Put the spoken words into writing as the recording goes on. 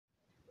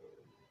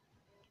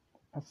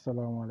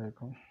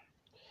Assalamualaikum.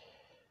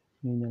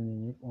 Ñu ñaan ñi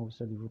ñëpp on vous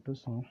salue vous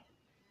tous hein.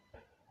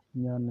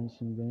 Ñaan nañ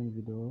suñu beneen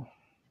vidéo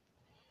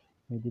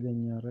mais di leen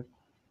ñaan rek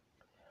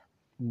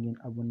ngeen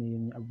abonné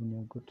yéen ñi abonné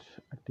gut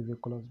activer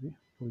cloche bi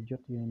pour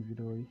jot yeneen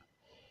vidéo yi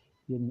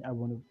yéen ñi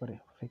abonné bu pare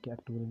bu fekkee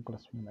activer leen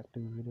cloche bi ngeen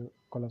activer vidéo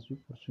cloche bi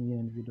pour suñu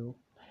yeneen vidéo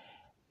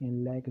ngeen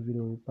like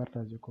vidéo bi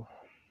partager ko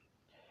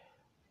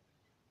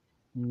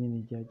ñu leen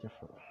di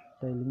jaajëfal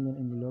tey li ñu leen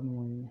indi loon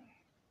mooy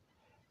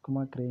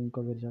comment créer une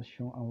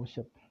conversation en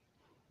WhatsApp,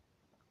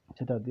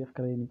 c'est-à-dire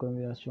créer une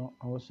conversation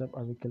en WhatsApp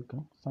avec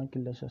quelqu'un sans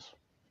qu'il le sache.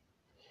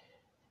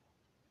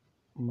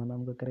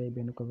 Maanaam nga créer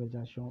benn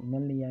conversation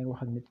mel ni yaa ngi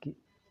wax ak nit ki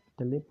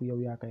te lépp yow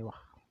yaa koy wax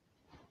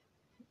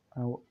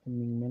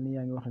mel ni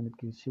yaa ngi wax ak nit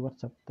ki ci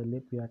WhatsApp te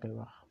lépp yaa koy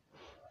wax.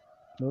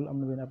 Loolu am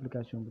na benn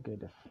application bi koy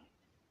def.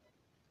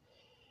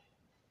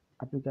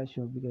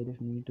 Application bi koy def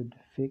mi ngi tudd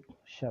fake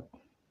chat.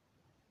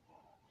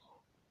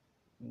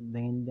 Da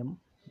ngeen dem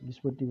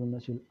disponible na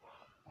ci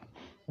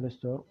Play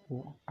Store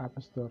ou App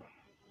Store.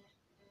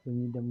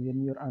 Dañuy dem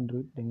yéen yor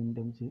Android da ngeen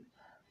dem ci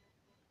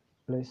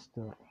Play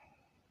Store.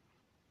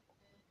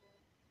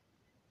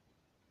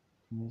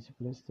 Ñu ci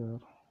Play Store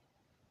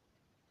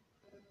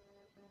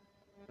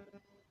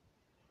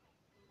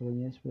wala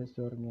ñu ci Play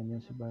Store ngeen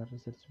ñëw ci barre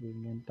recherche bi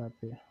ngeen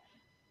tapé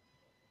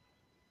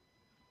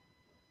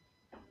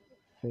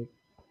fake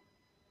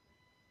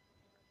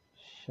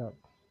chat.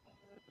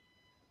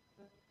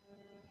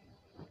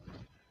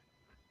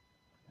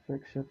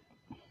 Fake chat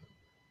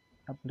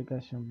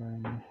application baa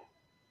ngi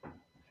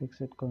fake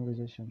chat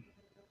conversation.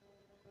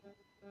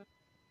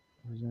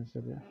 Vous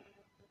installez.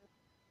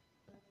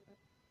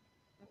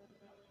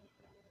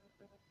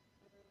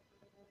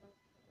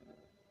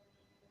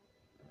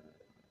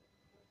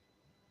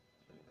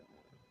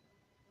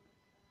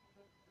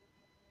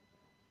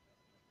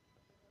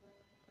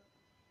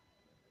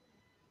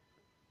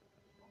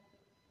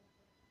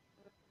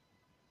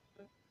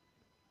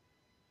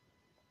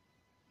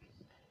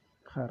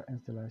 Xaar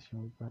installation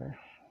bi pare.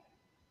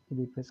 Il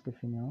est presque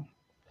fini.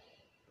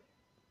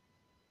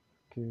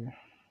 Que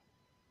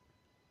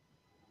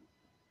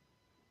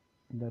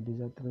il a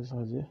déjà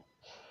téléchargé.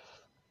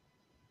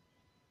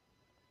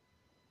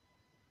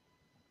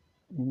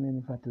 ñu ngi leen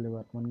di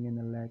fàttaliwaat man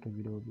ngeen a like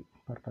vidéo bi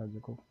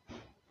partager ko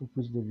pour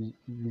plus de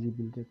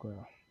visibilité quoi.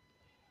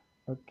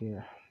 Ok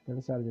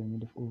télécharger ñu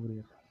def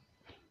ouvrir.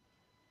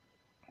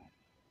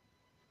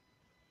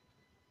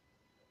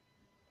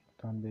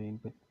 Attendez un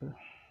petit peu.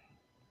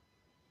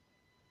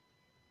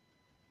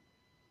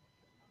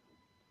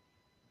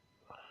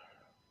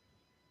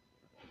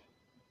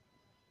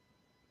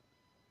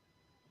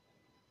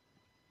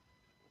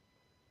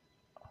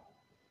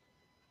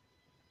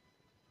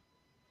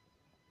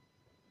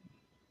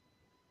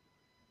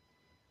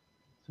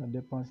 Ça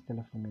dépend si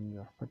téléphone lañu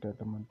yor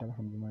peut-être man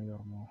téléphone bi ma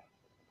yor moo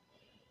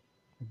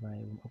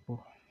bàyyi bu ëpp.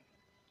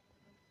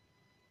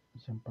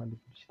 J'aime pas les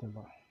publicités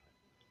là.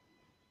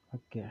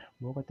 Ok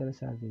boo ko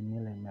téléchargé nii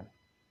lay mel.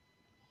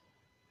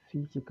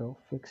 Fii ci kaw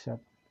fake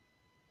chat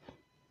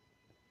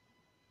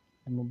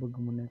dama bëgg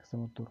mu nekk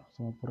sama tur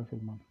sama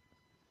profil man.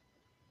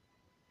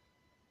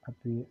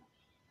 Appuyer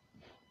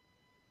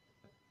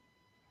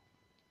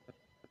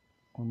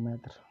on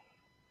mettre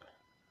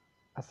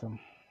Assane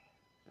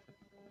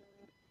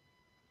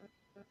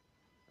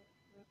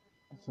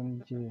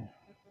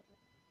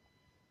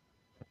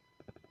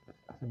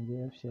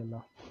GFC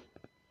là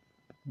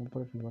mon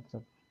profil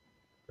WhatsApp.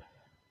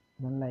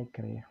 Man lay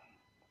créer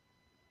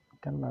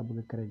kan laa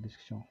bëgg créer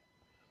discussion.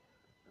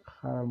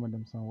 Xaaral ma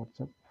dem sama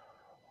WhatsApp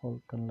xool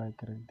kan lay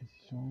créer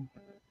discussion.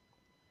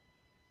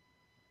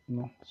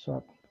 Non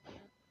soit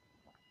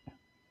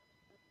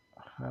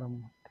xaaral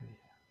ma créer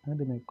un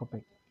de mes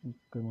copains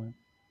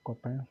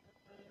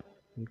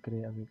je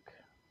crée avec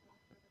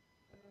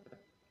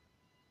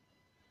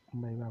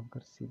Mbaye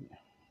Babacar Sidi.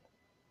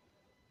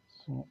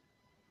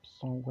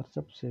 Son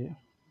WhatsApp c'est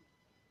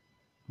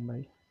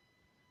Mbaye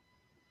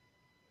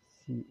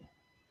Sidi.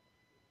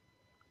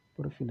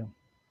 Profilam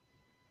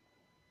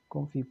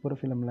comme fii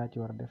profilam laa ci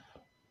war a def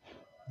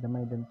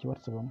damay dem ci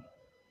WhatsApp am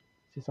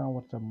ci sama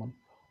WhatsApp man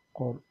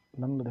xool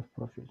lan la def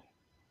profil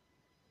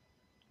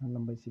lan la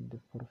Mbaye Sidi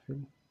def profil.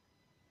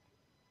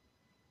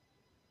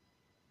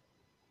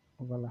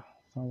 Voilà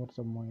sama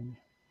WhatsApp mooy ni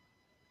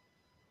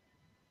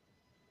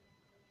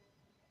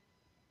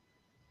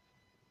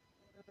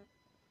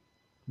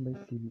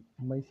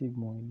Mbaye Sidi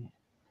mooy ni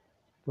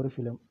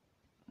profilam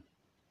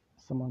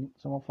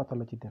sama photo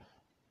la ci def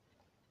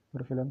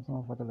profilam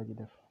sama photo la ci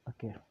def.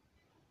 Ok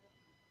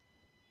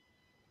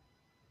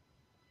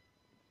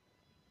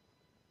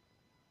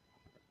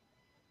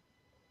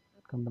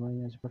comme damay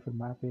ñëw ci profil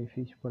ma appuyé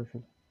fii ci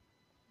profil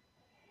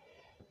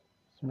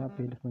su ma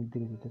appuyé daf may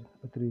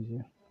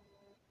autoriser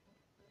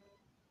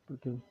pour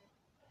que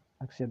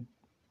accède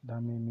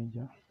dans mes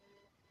médias.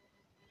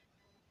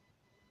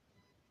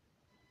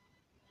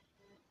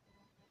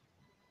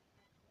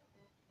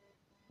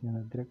 ñu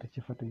ne direct ci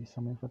photo yi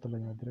samay photo la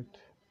ñu direct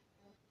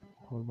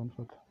xool ban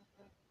photo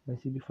Mbaye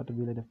Sidi photo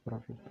bi la def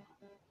profil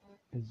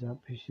et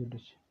j'appuie sur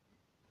dessus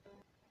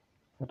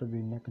photo bi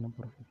nekk na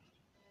profil.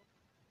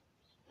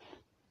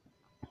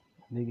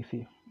 léegi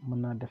fii mën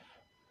naa def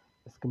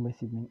est-ce que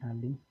message mi ngi en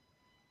ligne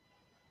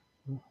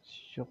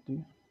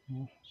surtout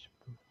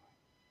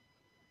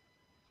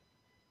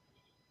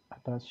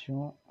attention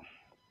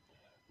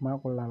maa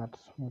ko laalaat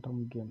moo tax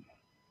mu génn.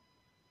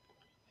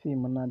 fii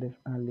mën naa def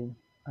en ligne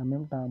en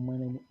même temps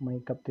may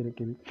capturer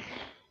kii bi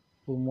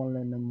pour moom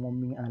leen ne moom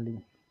mi ngi en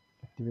ligne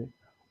activé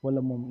wala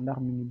moom ndax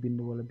mi ngi bind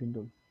wala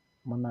bindul.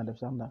 mën naa def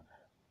sax ndax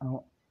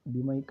bi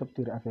may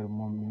capturer affaire bi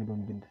moom mi ngi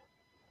doon bind,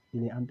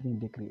 il est en train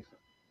d'écrire.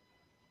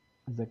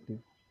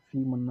 exactement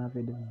fii mën naa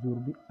fay def jour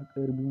bi ak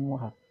heure bi mu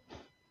wax ak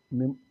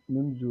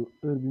même jour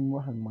heure bi mu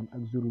wax ak man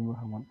ak jour bi mu wax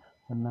ak man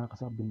mën naa ko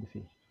sax bind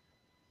fii.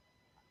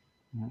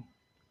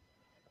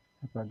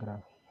 c'est pas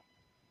grave.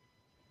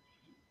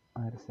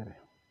 enregistré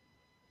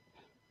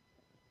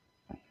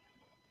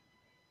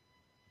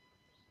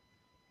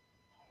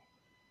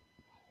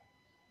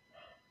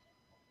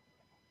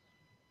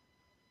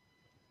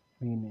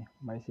mi ngi nii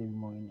message bi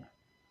moo ngi nii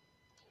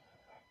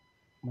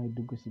may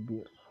dugg ci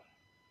biir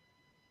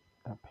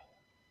tapé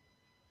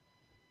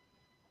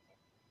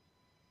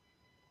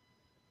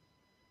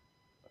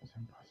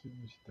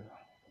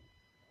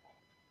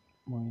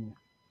moo ngi nii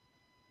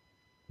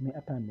mais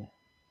attendez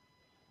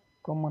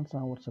comme man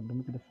sans WhatsApp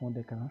dama ci def fond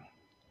d'écran,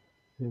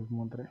 je vais vous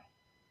montrer.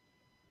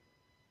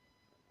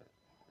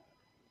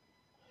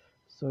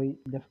 sooy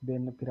def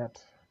benn pirate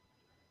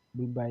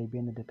buy bàyyi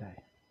benn détail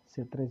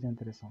c'est très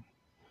intéressant.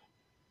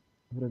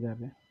 vous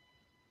regardez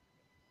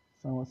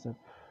sans WhatsApp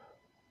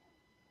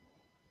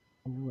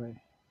vous voyez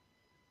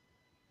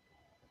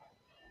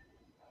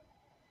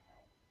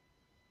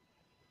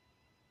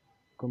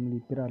comme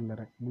lii pirate la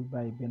rek buy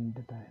bàyyi benn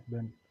détail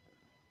benn.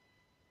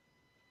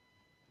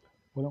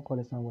 boo leen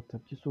xoolee sans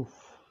WhatsApp ci suuf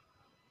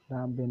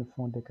daa am benn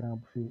fond d'écran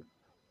bu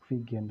fi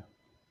génn.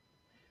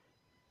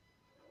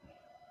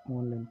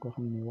 moom leen koo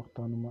xam ne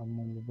waxtaanuma ak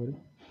moom lu bari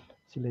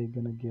ci lay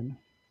gën a génn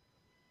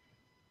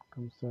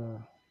comme ça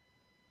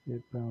je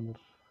vais prendre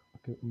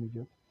ok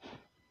immédiat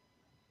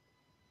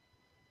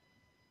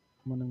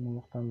man nag moom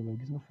waxtaan lu bari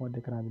gis nga fond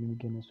d'écran bi ni mu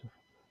génnee suuf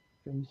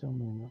fi émission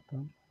moom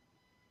waxtaan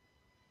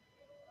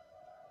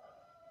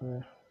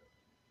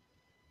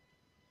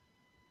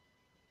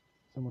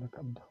sama rak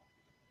Abdou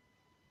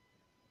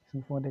gis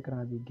nga fond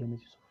d'écran bi génn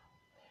ci suuf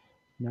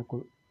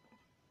ñàkkul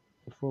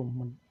il faut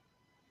man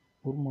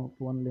pour ma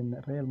wan leen ne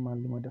réellement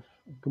li ma def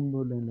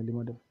gëmloo leen ne li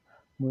ma def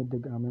mooy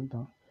dëgg en même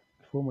temps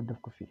il faut ma def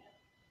ko fii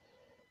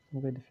su ma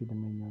koy def fii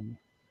damay ñëw ni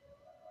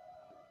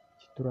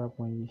ci 3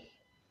 points yi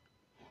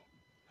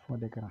fond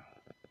d'écran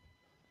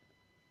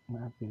ma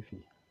appuyé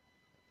fii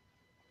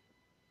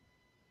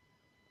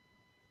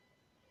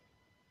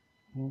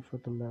moom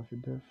photo laa fi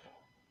def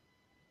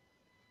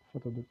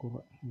photo de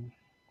courant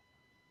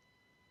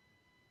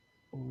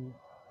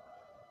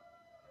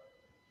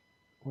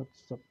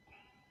WhatsApp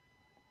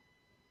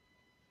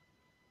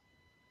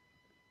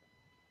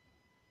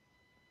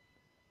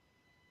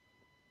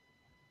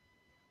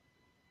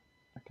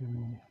ok mi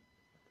ngi nii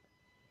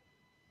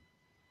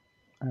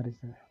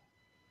enregistré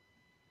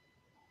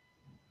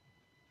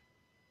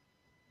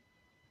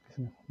gis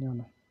nga ñëw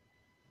na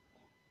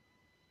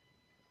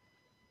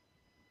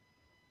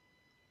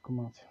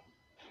commencé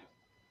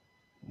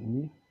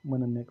nii mën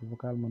na nekk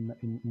vocal mën na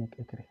nekk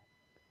écrit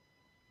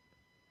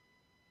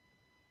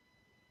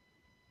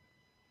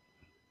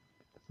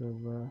ça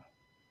va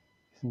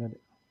gis nga de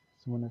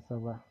su ma ne ça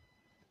va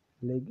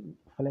léegi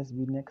flèche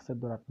bi nekk sa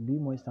droite bii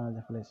mooy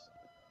changer flèche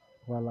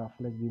voilà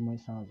flèche bi mooy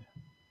changer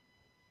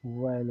vous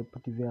voyez le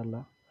petit vert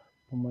là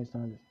moom mooy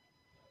changer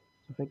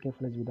su fekkee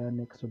flèche bi daa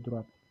nekk sa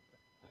droite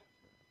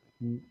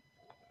su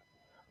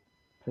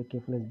fekkee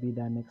flèche bi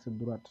daa nekk sa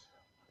droite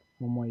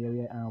moom mooy yow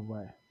yaay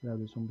envoyé daal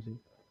di sumb si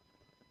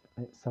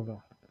ça va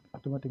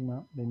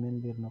automatiquement day mel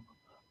liir na ko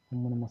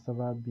mu ne ma ça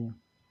va bien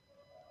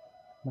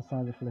ma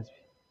changer flèche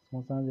bi su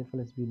ma changer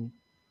flèche bi nii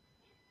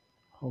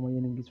xaw ma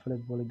yéen a gis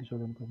flèche boole gisoo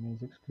leen ko mais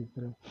j'explique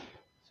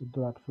si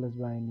droite flèche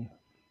baa ngi nii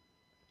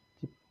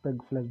ci pegg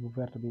flèche bu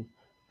verte bi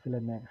fi la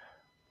nekk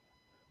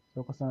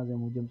soo ko changé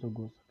mu jëm sa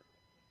gauche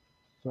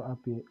soo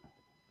appuyé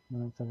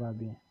maanaam ça va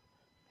bien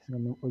gis nga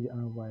même audio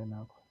envoyé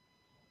naa ko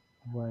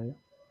envoyé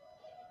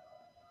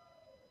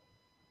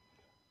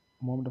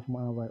moom daf ma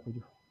envoyé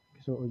audio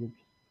gisoo audio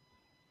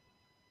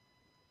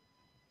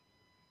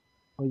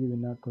bi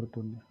naa ko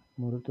retourné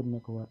ma retourné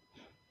ko waat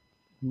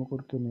ma ko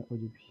retourné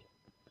audio bi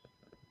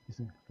gis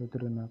nga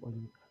retourné naa ko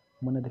audio bi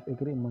mën na def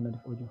écrit mën na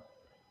def audio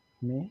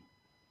mais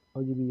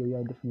audio bi yow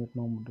yaay def ñett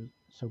nombre de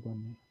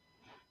secondes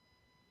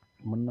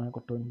yi mën naa ko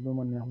tooñ lu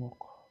ma neex wax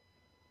ko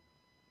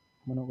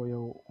mën na ko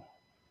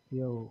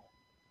yow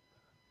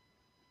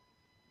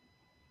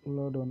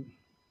loo doon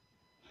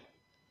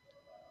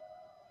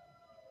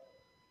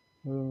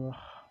wax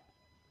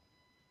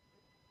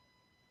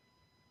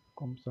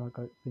comme ça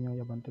ka dañoo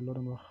yabante loo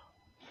doon wax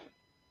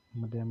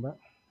ma demba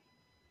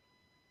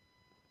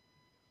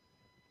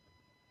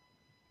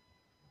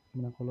mu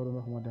ne ko loo doon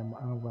wax ma demba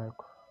envoyé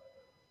ko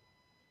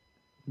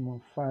moom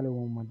faale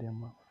wu ma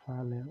demba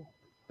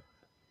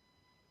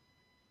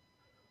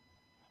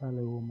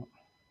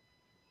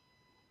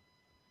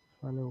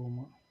faale wu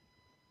ma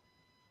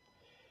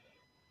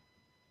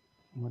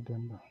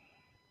Mademba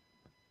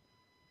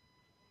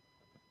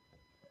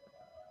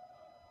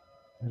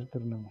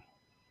retourné ma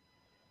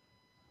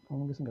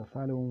moom gis nga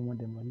faale wu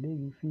Mademba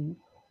léegi fii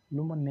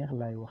lu ma neex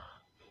laay wax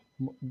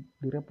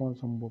di répondre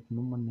sama bopp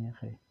nu ma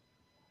neexee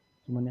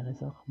su ma neexee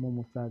sax moom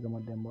mu saaga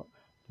Mademba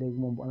léegi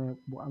moom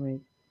bu amee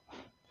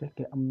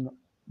fekkee am na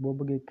boo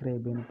bëggee créer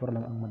benn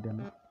problème ak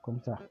Mademba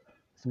comme ça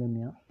gis nga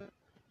nii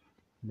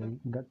léegi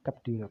nga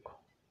capturer ko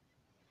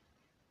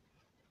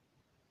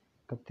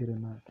capturer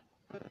naa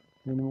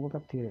léegi ni ma ko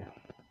capturer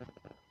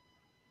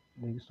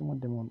léegi su ma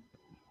demoon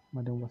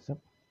ma dem WhatsApp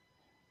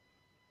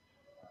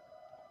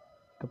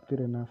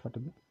capturer naa photo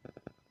bi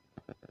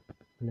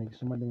léegi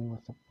su ma demee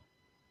WhatsApp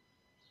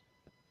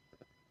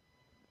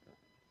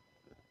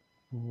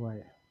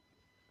waaye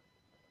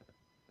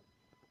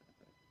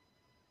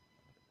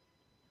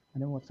ma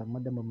dem WhatsApp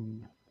Mademba mu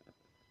ngi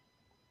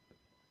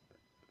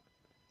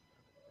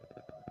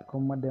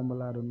comme Mademba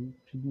laa doon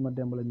ci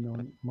Mademba la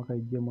ñëwoon ma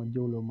koy jéem a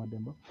jëwloo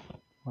Mademba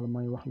wala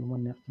may wax lu ma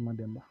neex ci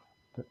Mademba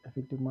te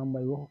effectivement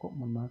Mbaye waxu ko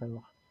man maa koy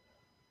wax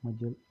ma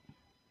jël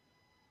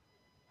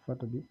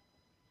photo bi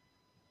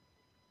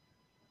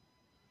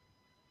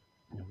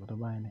photo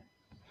baa ngi ne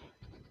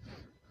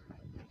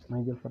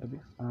may jël photo bi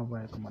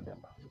envoyé ko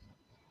Mademba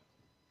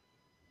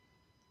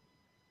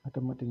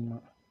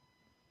automatiquement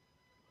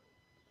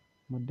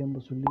Mademba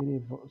su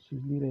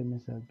liiree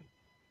message bi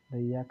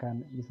day yaakaar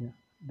ne gis nga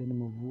dana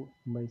ma vous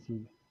Mbaye Sy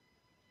bi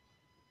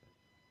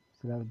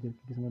cela veut dire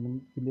gis nga nu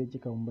bindee ci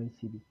kaw Mbaye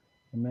Sy bi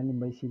mel ni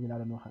Mbaye Sy bi laa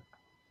doon wax ak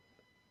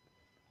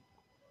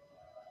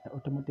te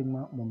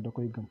automatiquement moom da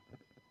koy gëm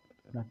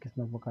ndax gis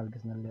na vocal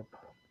gis na lépp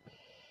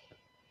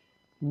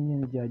ñu ngi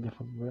leen di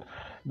jaajëfal bu wér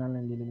naan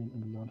leen lii la leen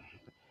indi loon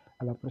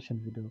à la prochaine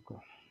vidéo quoi.